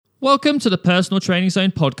Welcome to the Personal Training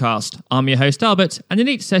Zone podcast. I'm your host Albert, and in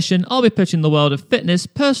each session I'll be putting the world of fitness,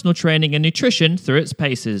 personal training and nutrition through its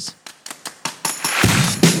paces.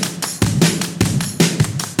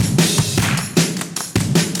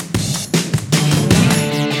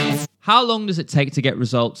 How long does it take to get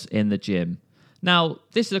results in the gym? Now,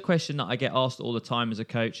 this is a question that I get asked all the time as a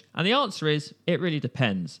coach, and the answer is, it really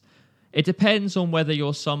depends. It depends on whether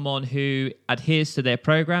you're someone who adheres to their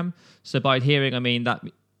program. So by adhering, I mean that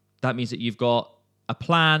means that you've got a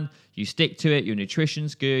plan, you stick to it, your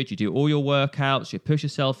nutrition's good, you do all your workouts, you push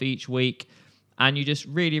yourself each week, and you just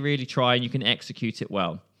really try and you can execute it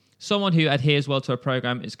well. Someone who adheres well to a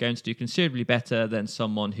program is going to do considerably better than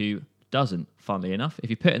someone who doesn't, funnily enough.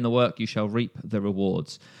 If you put in the work, you shall reap the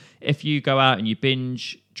rewards. If you go out and you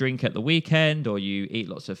binge drink at the weekend, or you eat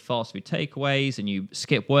lots of fast food takeaways and you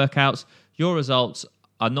skip workouts, your results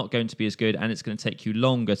are not going to be as good, and it's going to take you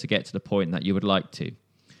longer to get to the point that you would like to.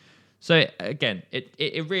 So again,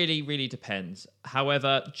 it really depends.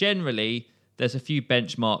 However, generally, there's a few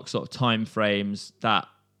benchmark sort of time frames that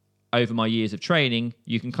over my years of training,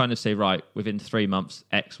 you can kind of say, right, within 3 months,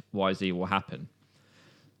 X, Y, Z will happen.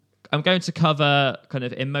 I'm going to cover kind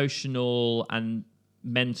of emotional and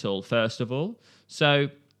mental first of all. So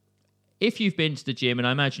if you've been to the gym, and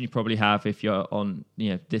I imagine you probably have if you're on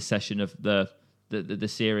this session of the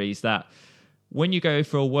series, that when you go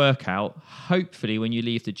for a workout, hopefully when you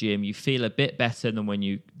leave the gym, you feel a bit better than when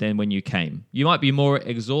you came. You might be more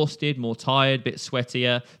exhausted, more tired, a bit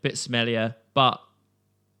sweatier, a bit smellier, but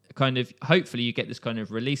kind of hopefully you get this kind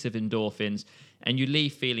of release of endorphins and you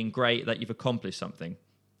leave feeling great that you've accomplished something.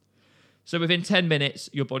 So within 10 minutes,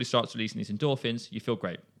 your body starts releasing these endorphins, you feel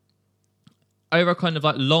great. Over a kind of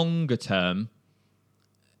like longer term,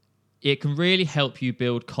 it can really help you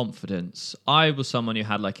build confidence. I was someone who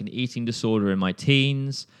had like an eating disorder in my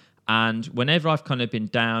teens, and whenever I've kind of been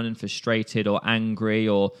down and frustrated or angry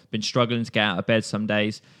or been struggling to get out of bed some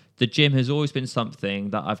days, the gym has always been something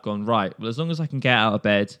that I've gone, right, well, as long as I can get out of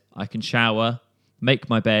bed, I can shower, make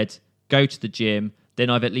my bed, go to the gym, then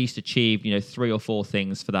I've at least achieved, 3 or 4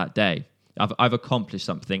 things for that day. I've accomplished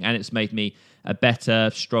something, and it's made me a better,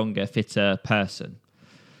 stronger, fitter person.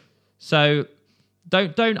 So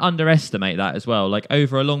don't underestimate that as well. Like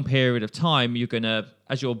over a long period of time, you're going to,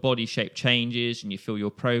 as your body shape changes and you feel you're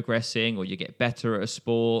progressing, or you get better at a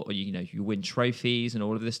sport, or you win trophies and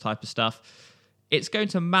all of this type of stuff, it's going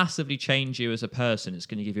to massively change you as a person. It's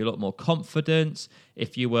going to give you a lot more confidence.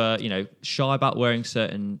 If you were, shy about wearing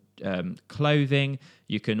certain clothing,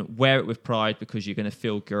 you can wear it with pride because you're going to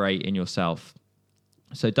feel great in yourself.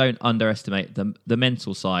 So don't underestimate the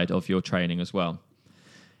mental side of your training as well.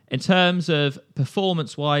 In terms of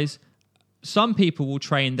performance-wise, some people will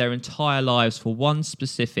train their entire lives for one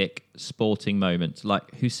specific sporting moment.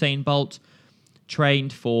 Like Usain Bolt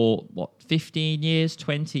trained for, 15 years,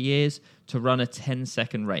 20 years to run a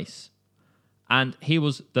 10-second race. And he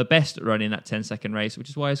was the best at running that 10-second race, which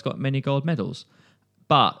is why he's got many gold medals.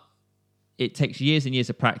 But it takes years and years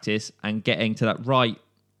of practice and getting to that right,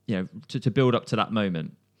 to build up to that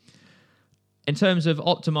moment. In terms of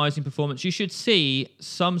optimizing performance, you should see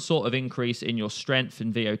some sort of increase in your strength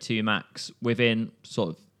and VO2 max within sort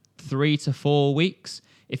of 3 to 4 weeks.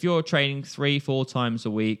 If you're training 3-4 times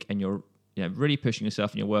a week and you're really pushing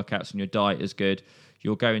yourself in your workouts and your diet is good,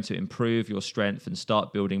 you're going to improve your strength and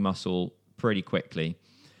start building muscle pretty quickly.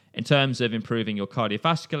 In terms of improving your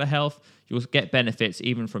cardiovascular health, you'll get benefits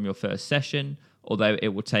even from your first session, although it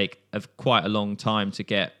will take quite a long time to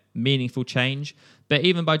get meaningful change. But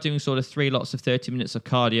even by doing sort of 3 lots of 30 minutes of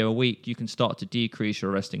cardio a week, you can start to decrease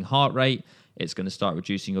your resting heart rate. It's going to start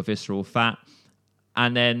reducing your visceral fat.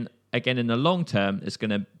 And then again, in the long term, it's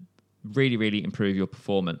going to really improve your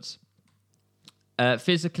performance.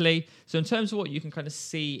 Physically, so in terms of what you can kind of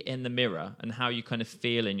see in the mirror and how you kind of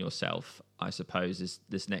feel in yourself, I suppose, is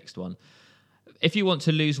this next one. If you want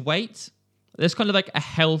to lose weight, there's kind of like a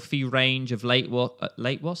healthy range of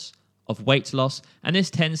weight loss, and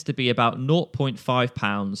this tends to be about 0.5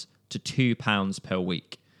 pounds to 2 pounds per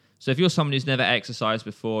week. So if you're someone who's never exercised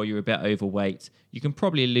before, you're a bit overweight, you can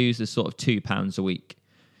probably lose this sort of 2 pounds a week.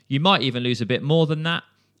 You might even lose a bit more than that.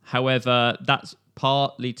 However, that's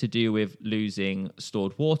partly to do with losing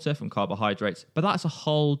stored water from carbohydrates, but that's a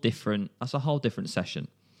whole different session.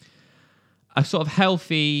 A sort of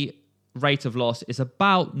healthy rate of loss is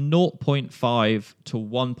about 0.5 to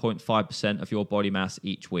 1.5% of your body mass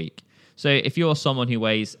each week. So if you're someone who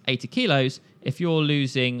weighs 80 kilos, if you're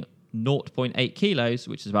losing 0.8 kilos,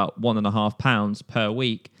 which is about 1.5 pounds per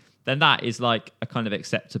week, then that is like a kind of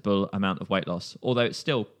acceptable amount of weight loss, although it's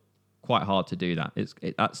still quite hard to do that.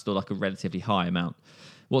 That's still like a relatively high amount.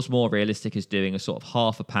 What's more realistic is doing a sort of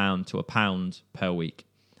half a pound to a pound per week.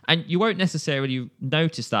 And you won't necessarily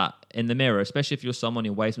notice that in the mirror, especially if you're someone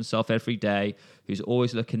who weighs himself every day, who's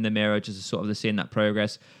always looking in the mirror just to sort of seeing that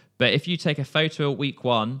progress. But if you take a photo at week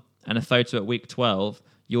 1 and a photo at week 12,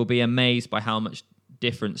 you'll be amazed by how much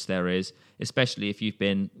difference there is, especially if you've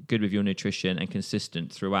been good with your nutrition and consistent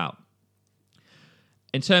throughout.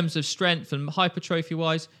 In terms of strength and hypertrophy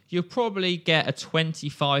wise, you'll probably get a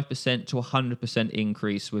 25% to 100%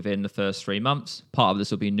 increase within the first 3 months. Part of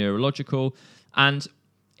this will be neurological, and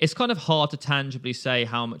it's kind of hard to tangibly say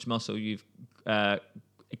how much muscle you've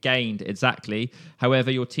gained exactly.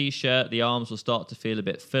 However, your t-shirt, the arms will start to feel a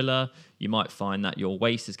bit fuller. You might find that your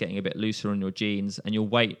waist is getting a bit looser on your jeans, and your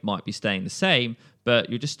weight might be staying the same, but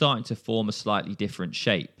you're just starting to form a slightly different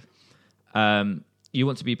shape. You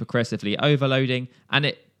want to be progressively overloading, and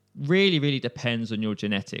it really, really depends on your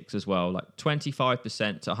genetics as well. Like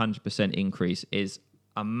 25% to 100% increase is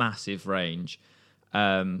a massive range.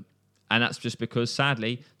 And that's just because,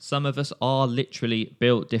 sadly, some of us are literally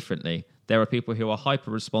built differently. There are people who are hyper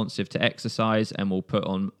responsive to exercise and will put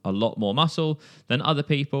on a lot more muscle than other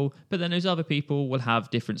people, but then those other people will have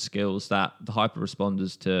different skills that the hyper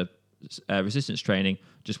responders to resistance training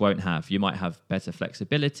just won't have. You might have better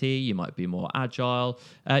flexibility, you might be more agile,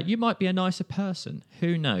 you might be a nicer person.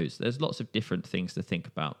 Who knows? There's lots of different things to think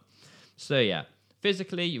about. So yeah,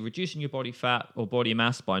 physically, you're reducing your body fat or body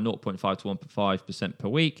mass by 0.5 to 1.5% per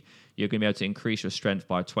week. You're going to be able to increase your strength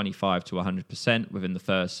by 25 to 100% within the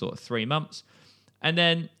first sort of 3 months. And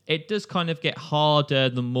then it does kind of get harder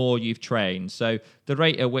the more you've trained. So the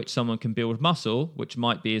rate at which someone can build muscle, which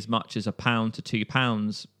might be as much as £1 to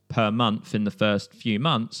 £2 per month in the first few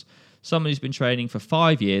months, someone who's been training for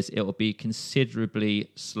 5 years, it will be considerably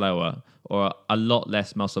slower or a lot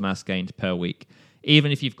less muscle mass gained per week.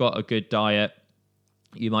 Even if you've got a good diet,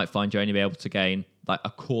 you might find you're only able to gain like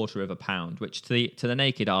a quarter of a pound, which to the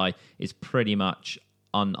naked eye is pretty much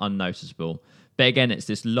unnoticeable. But again, it's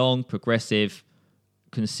this long, progressive,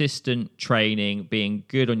 consistent training, being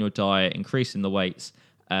good on your diet, increasing the weights,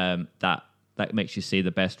 that makes you see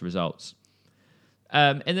the best results.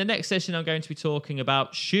 In the next session, I'm going to be talking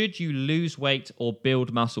about, should you lose weight or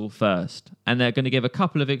build muscle first? And they're going to give a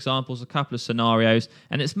couple of examples, a couple of scenarios,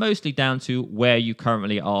 and it's mostly down to where you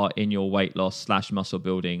currently are in your weight loss / muscle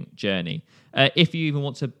building journey. If you even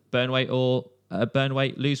want to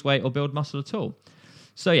lose weight or build muscle at all.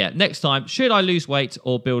 So yeah, next time, should I lose weight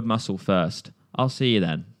or build muscle first? I'll see you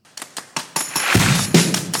then.